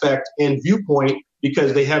aspect and viewpoint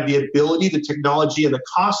because they have the ability, the technology, and the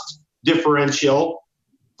cost differential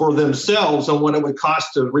for themselves on what it would cost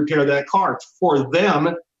to repair that car. For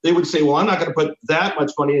them, they would say, well, I'm not going to put that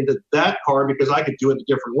much money into that car because I could do it a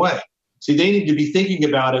different way. See, they need to be thinking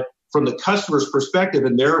about it from the customer's perspective,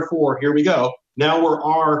 and therefore, here we go. Now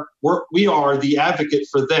we are the advocate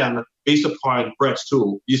for them based upon Brett's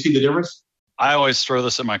tool. You see the difference? I always throw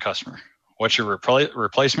this at my customer. What's your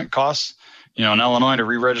replacement costs? In Illinois, to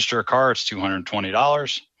re-register a car, it's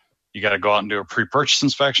 $220. You got to go out and do a pre-purchase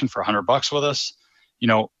inspection for $100 with us.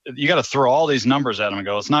 You got to throw all these numbers at them and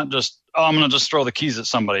go, it's not just, I'm going to just throw the keys at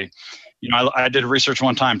somebody. I did research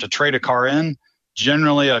one time to trade a car in.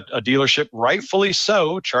 Generally, a dealership, rightfully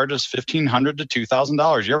so, charges $1,500 to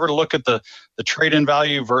 $2,000. You ever look at the trade-in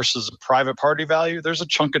value versus the private party value? There's a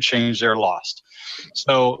chunk of change there lost.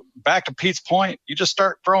 So back to Pete's point, you just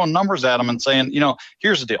start throwing numbers at them and saying,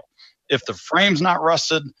 here's the deal. If the frame's not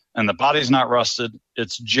rusted and the body's not rusted,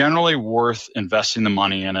 it's generally worth investing the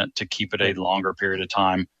money in it to keep it a longer period of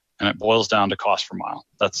time. And it boils down to cost per mile.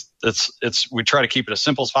 We try to keep it as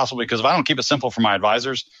simple as possible because if I don't keep it simple for my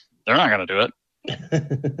advisors, they're not going to do it.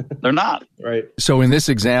 They're not. Right. So in this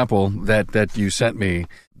example that you sent me,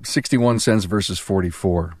 61 cents versus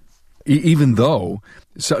 44, even though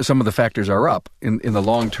some of the factors are up in the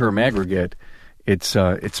long-term aggregate, it's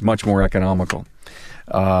much more economical.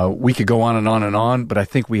 We could go on and on and on, but I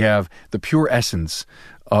think we have the pure essence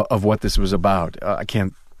of what this was about. I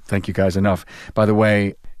can't thank you guys enough. By the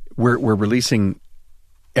way, we're releasing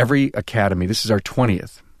every Academy. This is our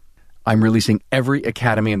 20th. I'm releasing every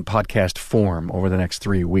Academy in podcast form over the next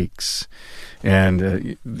 3 weeks.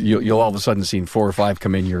 And you'll all of a sudden see 4 or 5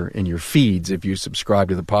 come in your feeds if you subscribe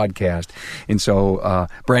to the podcast. And so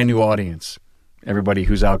brand new audience. Everybody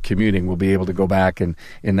who's out commuting will be able to go back and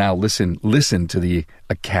now listen to the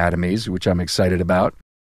academies, which I'm excited about.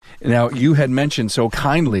 Now, you had mentioned so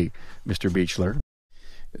kindly, Mr. Beechler,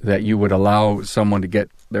 that you would allow someone to get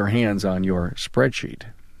their hands on your spreadsheet.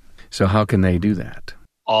 So how can they do that?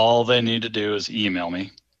 All they need to do is email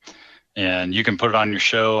me. And you can put it on your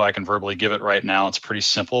show. I can verbally give it right now. It's pretty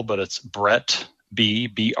simple, but it's Brett,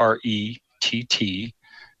 B-R-E-T-T,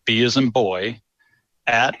 B as in boy,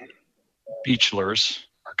 at Beechlers,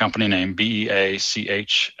 our company name,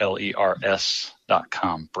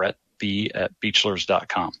 BEACHLERS.com. Brett B at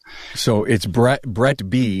Beechlers.com. So it's Brett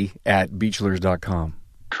B at Beechlers.com.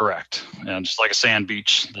 Correct. And just like a sand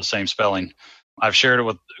beach, the same spelling. I've shared it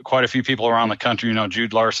with quite a few people around the country.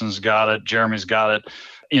 Jude Larson's got it. Jeremy's got it.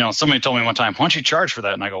 Somebody told me one time, why don't you charge for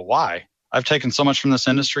that? And I go, why? I've taken so much from this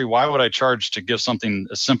industry. Why would I charge to give something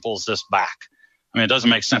as simple as this back? I mean, it doesn't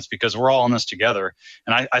make sense because we're all in this together.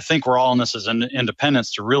 And I think we're all in this as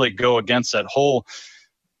independents to really go against that whole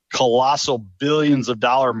colossal billions of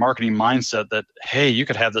dollar marketing mindset that, hey, you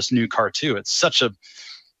could have this new car too. It's such a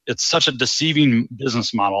deceiving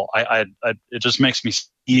business model. It just makes me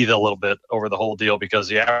seethe a little bit over the whole deal because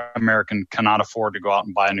the average American cannot afford to go out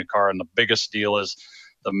and buy a new car. And the biggest deal is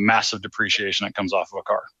the massive depreciation that comes off of a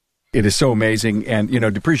car. It is so amazing. And,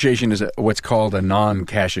 depreciation is what's called a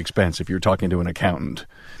non-cash expense if you're talking to an accountant.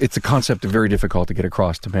 It's a concept very difficult to get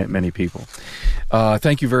across to many people.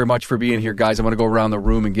 Thank you very much for being here, guys. I'm going to go around the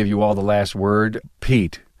room and give you all the last word.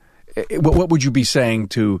 Pete, what would you be saying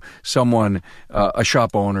to someone, a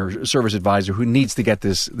shop owner, service advisor who needs to get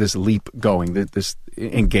this leap going, this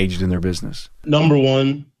engaged in their business? Number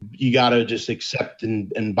one, you got to just accept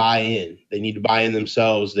and buy in. They need to buy in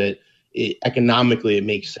themselves that economically it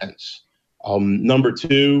makes sense. Number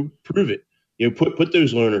two, prove it. Put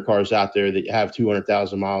those loaner cars out there that have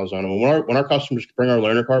 200,000 miles on them. When our customers bring our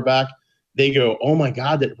loaner car back, they go, "Oh my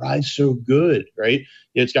God, that rides so good!" Right?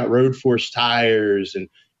 It's got road force tires and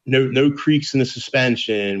no creaks in the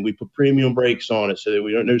suspension. We put premium brakes on it so that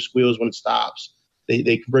we don't know squeals when it stops. They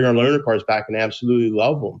can bring our loaner cars back and absolutely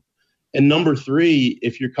love them. And number three,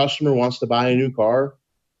 if your customer wants to buy a new car,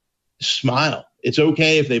 smile. It's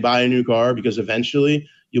okay if they buy a new car because eventually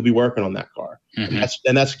you'll be working on that car. Mm-hmm.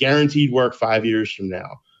 And that's guaranteed work 5 years from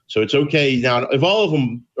now. So it's okay. Now, if all of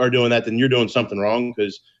them are doing that, then you're doing something wrong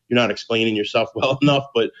because you're not explaining yourself well enough.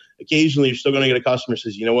 But occasionally you're still going to get a customer who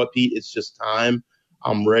says, "You know what, Pete, it's just time.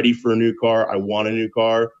 I'm ready for a new car. I want a new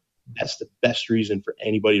car." That's the best reason for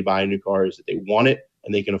anybody to buy a new car is that they want it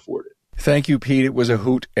and they can afford it. Thank you, Pete. It was a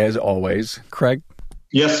hoot as always. Craig?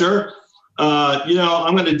 Yes, sir.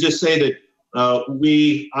 I'm going to just say that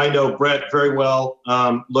I know Brett very well,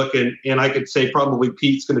 and I could say probably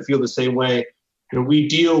Pete's going to feel the same way. We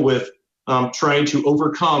deal with trying to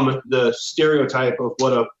overcome the stereotype of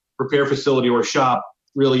what a repair facility or shop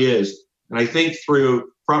really is. And I think through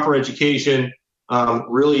proper education,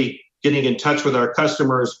 really getting in touch with our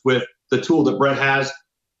customers with the tool that Brett has,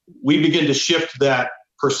 we begin to shift that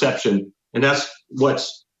perception. And that's what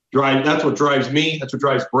drives me. That's what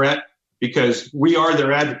drives Brett, because we are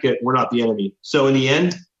their advocate. We're not the enemy. So in the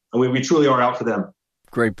end, we truly are out for them.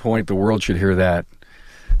 Great point. The world should hear that.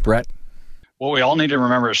 Brett? What we all need to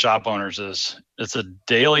remember as shop owners is it's a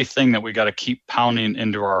daily thing that we got to keep pounding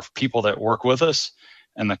into our people that work with us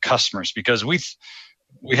and the customers, because we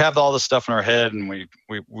have all this stuff in our head, and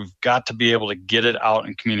we've got to be able to get it out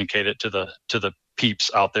and communicate it to the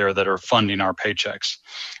peeps out there that are funding our paychecks.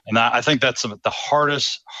 And I think that's the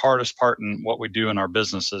hardest part in what we do in our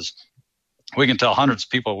business is we can tell hundreds of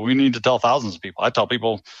people. We need to tell thousands of people. I tell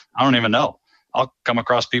people I don't even know. I'll come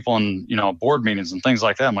across people in board meetings and things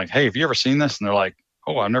like that. I'm like, "Hey, have you ever seen this?" And they're like,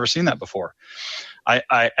 "Oh, I've never seen that before."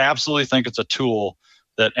 I absolutely think it's a tool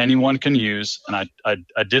that anyone can use, and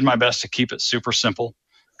I did my best to keep it super simple,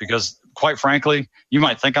 because quite frankly, you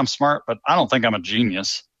might think I'm smart, but I don't think I'm a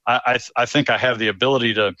genius. I think I have the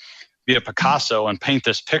ability to be a Picasso and paint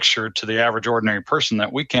this picture to the average ordinary person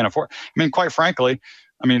that we can't afford. Quite frankly,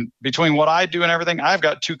 between what I do and everything, I've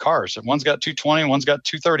got 2 cars. One's got 220, one's got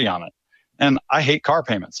 230 on it. And I hate car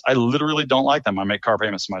payments. I literally don't like them. I make car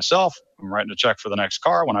payments myself. I'm writing a check for the next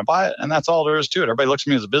car when I buy it, and that's all there is to it. Everybody looks at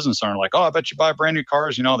me as a business owner like, "Oh, I bet you buy brand new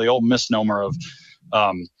cars." The old misnomer of,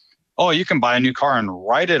 "Oh, you can buy a new car and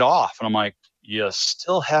write it off." And I'm like, you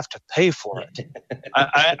still have to pay for it. It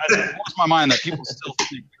blows my mind that people still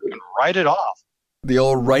think we can write it off. The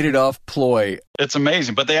old write it off ploy. It's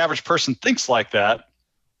amazing, but the average person thinks like that.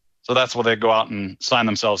 So that's why they go out and sign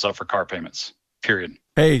themselves up for car payments, period.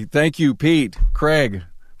 Hey, thank you, Pete, Craig,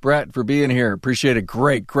 Brett, for being here. Appreciate it.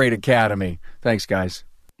 Great academy. Thanks, guys.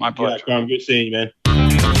 My pleasure. Yeah, good seeing you, man.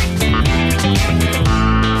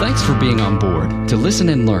 Thanks for being on board to listen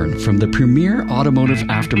and learn from the premier automotive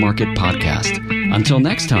aftermarket podcast. Until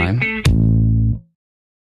next time,